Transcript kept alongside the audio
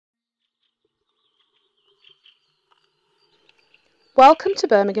Welcome to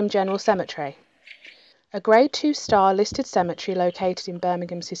Birmingham General Cemetery, a Grade 2 star listed cemetery located in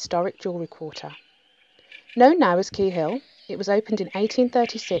Birmingham's historic jewellery quarter. Known now as Key Hill, it was opened in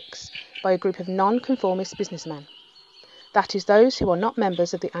 1836 by a group of non-conformist businessmen, that is, those who are not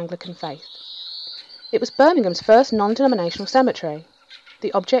members of the Anglican faith. It was Birmingham's first non-denominational cemetery,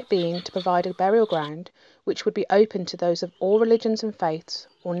 the object being to provide a burial ground which would be open to those of all religions and faiths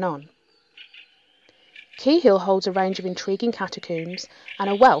or none. Key Hill holds a range of intriguing catacombs and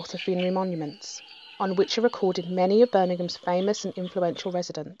a wealth of funerary monuments, on which are recorded many of Birmingham's famous and influential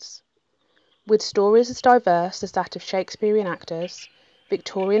residents. With stories as diverse as that of Shakespearean actors,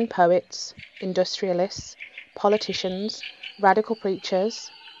 Victorian poets, industrialists, politicians, radical preachers,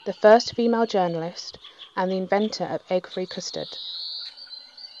 the first female journalist, and the inventor of egg-free custard.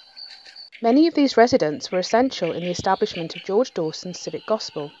 Many of these residents were essential in the establishment of George Dawson's civic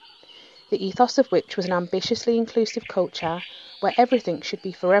gospel, the ethos of which was an ambitiously inclusive culture where everything should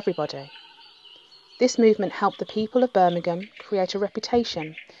be for everybody. This movement helped the people of Birmingham create a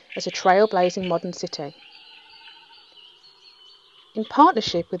reputation as a trailblazing modern city. In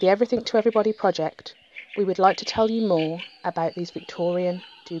partnership with the Everything to Everybody project, we would like to tell you more about these Victorian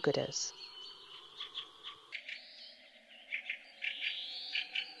do-gooders.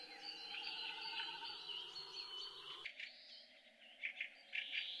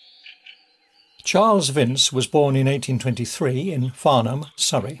 Charles Vince was born in 1823 in Farnham,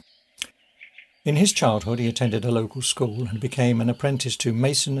 Surrey. In his childhood he attended a local school and became an apprentice to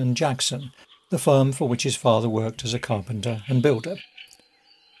Mason and Jackson, the firm for which his father worked as a carpenter and builder.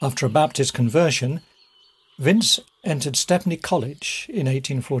 After a Baptist conversion, Vince entered Stepney College in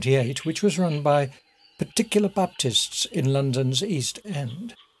 1848, which was run by Particular Baptists in London's East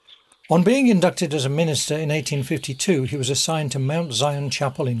End. On being inducted as a minister in 1852, he was assigned to Mount Zion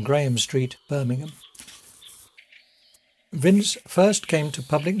Chapel in Graham Street, Birmingham. Vince first came to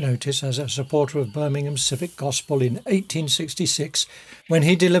public notice as a supporter of Birmingham's civic gospel in 1866 when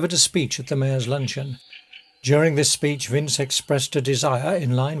he delivered a speech at the mayor's luncheon. During this speech, Vince expressed a desire,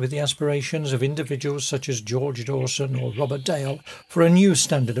 in line with the aspirations of individuals such as George Dawson or Robert Dale, for a new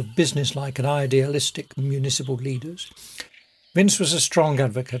standard of businesslike and idealistic municipal leaders. Vince was a strong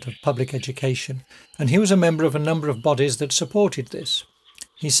advocate of public education, and he was a member of a number of bodies that supported this.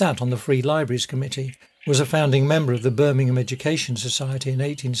 He sat on the Free Libraries Committee, was a founding member of the Birmingham Education Society in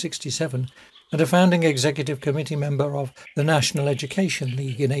 1867, and a founding executive committee member of the National Education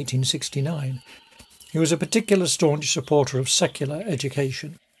League in 1869. He was a particular staunch supporter of secular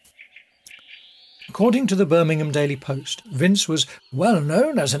education. According to the Birmingham Daily Post, Vince was well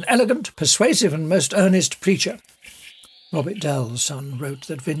known as an elegant, persuasive and most earnest preacher. Robert Dell's son wrote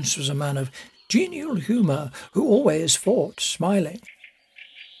that Vince was a man of genial humour who always fought smiling.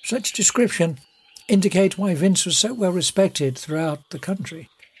 Such description indicate why Vince was so well respected throughout the country,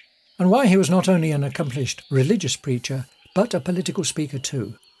 and why he was not only an accomplished religious preacher, but a political speaker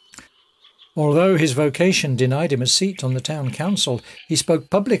too. Although his vocation denied him a seat on the town council, he spoke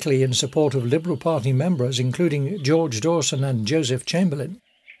publicly in support of Liberal Party members, including George Dawson and Joseph Chamberlain.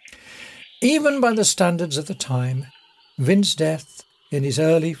 Even by the standards of the time, Vince's death in his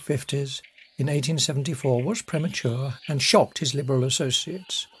early 50s in 1874 was premature and shocked his Liberal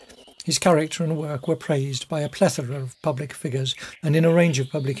associates. His character and work were praised by a plethora of public figures and in a range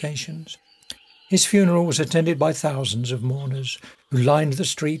of publications. His funeral was attended by thousands of mourners who lined the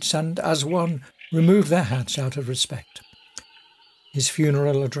streets and, as one, removed their hats out of respect. His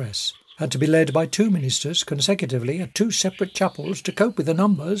funeral address had to be led by two ministers consecutively at two separate chapels to cope with the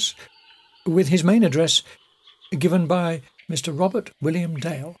numbers, with his main address given by Mr. Robert William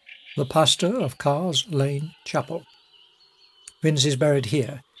Dale, the pastor of Carr's Lane Chapel. Vince is buried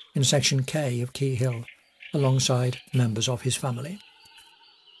here in Section K of Key Hill, alongside members of his family.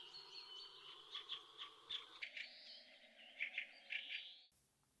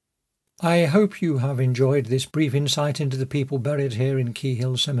 I hope you have enjoyed this brief insight into the people buried here in Key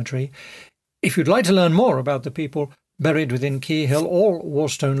Hill Cemetery. If you'd like to learn more about the people buried within Key Hill or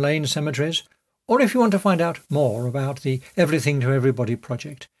Warstone Lane cemeteries, or if you want to find out more about the Everything to Everybody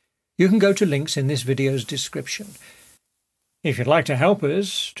project, you can go to links in this video's description. If you'd like to help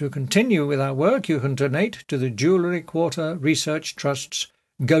us to continue with our work, you can donate to the Jewellery Quarter Research Trust's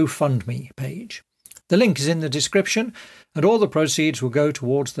GoFundMe page. The link is in the description, and all the proceeds will go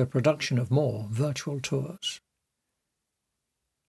towards the production of more virtual tours.